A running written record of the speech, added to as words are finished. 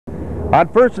On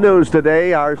First News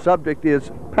today, our subject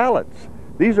is pallets.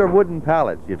 These are wooden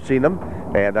pallets. You've seen them,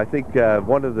 and I think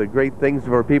one of the great things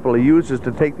for people to use is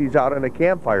to take these out on a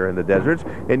campfire in the deserts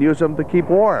and use them to keep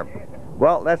warm.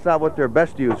 Well, that's not what they're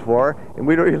best used for, and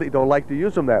we really don't like to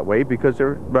use them that way because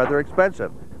they're rather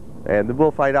expensive. And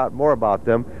we'll find out more about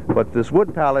them, but this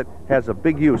wood pallet has a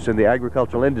big use in the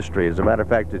agricultural industry. As a matter of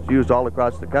fact, it's used all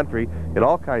across the country in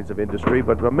all kinds of industry,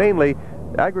 but mainly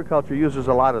agriculture uses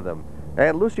a lot of them.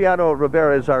 And Luciano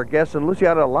Rivera is our guest, and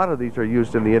Luciano, a lot of these are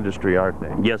used in the industry, aren't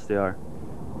they? Yes, they are.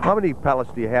 How many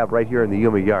pallets do you have right here in the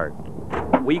Yuma yard?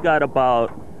 We got about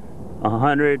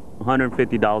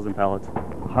 150,000 pallets.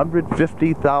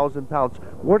 150,000 pallets.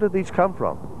 Where do these come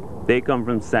from? They come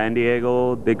from San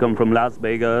Diego, they come from Las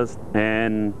Vegas,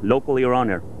 and locally around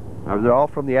here. Are they all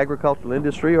from the agricultural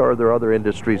industry, or are there other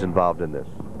industries involved in this?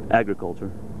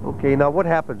 Agriculture. Okay, now what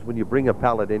happens when you bring a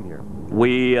pallet in here?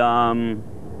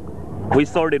 We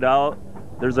sort it out.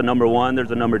 There's a number one,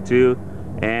 there's a number two,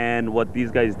 and what these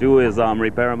guys do is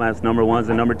repair them as number ones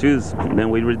and number twos, and then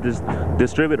we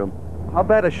distribute them. How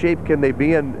bad a shape can they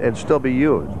be in and still be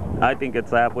used? I think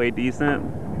it's halfway decent.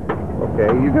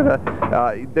 Okay, you're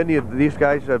gonna, these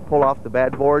guys pull off the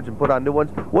bad boards and put on new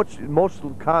ones. What's the most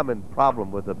common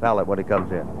problem with the pallet when it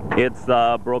comes in? It's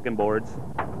broken boards.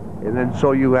 And then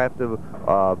so you have to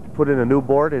put in a new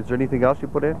board. Is there anything else you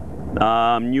put in?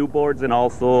 New boards, and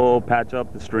also patch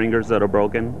up the stringers that are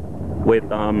broken with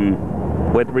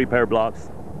repair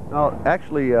blocks. Now,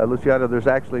 actually, Luciano, there's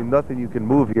actually nothing you can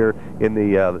move here in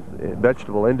the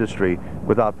vegetable industry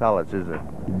without pallets, is there?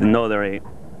 No, there ain't.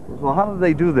 Well, how do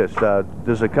they do this?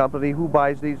 Does a company, who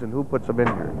buys these and who puts them in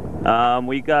here?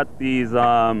 We got these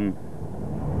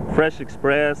Fresh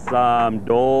Express,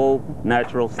 Dole,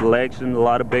 Natural Selection, a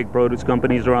lot of big produce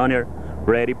companies around here.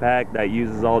 Ready Pack that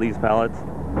uses all these pallets.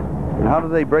 And how do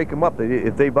they break them up?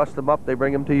 If they bust them up, they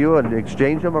bring them to you and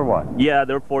exchange them, or what? Yeah,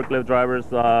 they're forklift drivers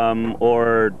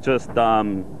or just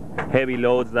heavy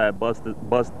loads that bust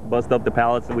up the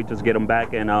pallets, and we just get them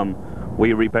back and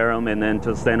we repair them and then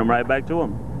just send them right back to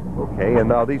them. Okay, and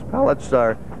now these pallets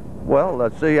are, well,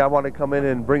 let's say I want to come in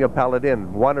and bring a pallet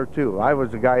in, one or two. I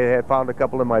was the guy that had found a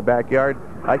couple in my backyard.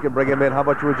 I can bring them in. How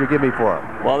much would you give me for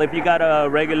them? Well, if you got a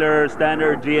regular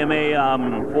standard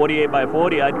GMA 48 by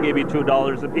 40, I'd give you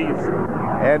 $2 a piece.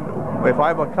 And if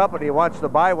I'm a company that wants to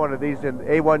buy one of these in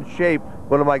A1 shape,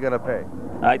 what am I going to pay?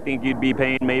 I think you'd be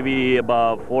paying maybe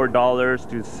about $4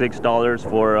 to $6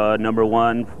 for number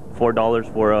one,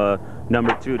 $4 for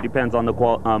number two. Depends on the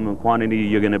quantity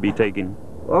you're going to be taking.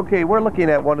 Okay, we're looking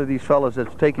at one of these fellas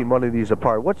that's taking one of these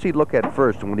apart. What's he look at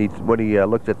first when he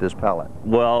looks at this pallet?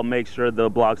 Well, make sure the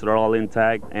blocks are all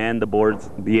intact, and the boards,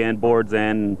 the end boards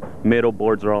and middle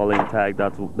boards are all intact.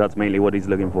 That's mainly what he's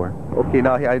looking for. Okay,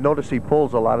 now I notice he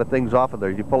pulls a lot of things off of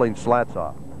there. You're pulling slats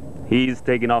off. He's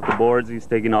taking off the boards, he's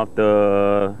taking off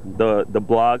the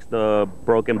blocks, the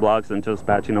broken blocks, and just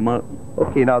patching them up.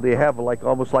 Okay, now they have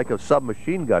almost like a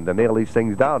submachine gun to nail these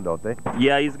things down, don't they?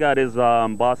 Yeah, he's got his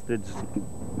Bostage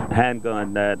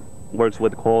handgun that works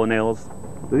with coil nails.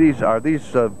 Are these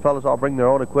fellas all bring their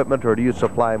own equipment, or do you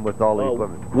supply them with all the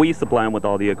equipment? We supply them with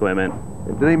all the equipment.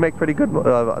 And do they make pretty good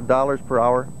dollars per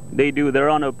hour? They do. They're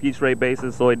on a piece rate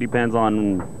basis, so it depends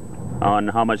on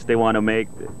how much they want to make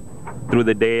through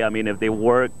the day. I mean, if they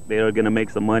work, they're gonna make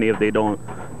some money. If they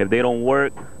don't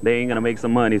work, they ain't gonna make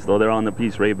some money. So they're on the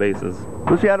piece rate basis.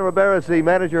 Luciano Rivera is the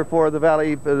manager for the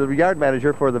Valley, the yard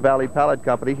manager for the Valley Pallet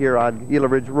Company here on Gila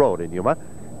Ridge Road in Yuma.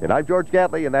 And I'm George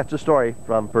Gatley, and that's the story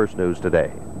from First News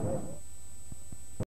Today.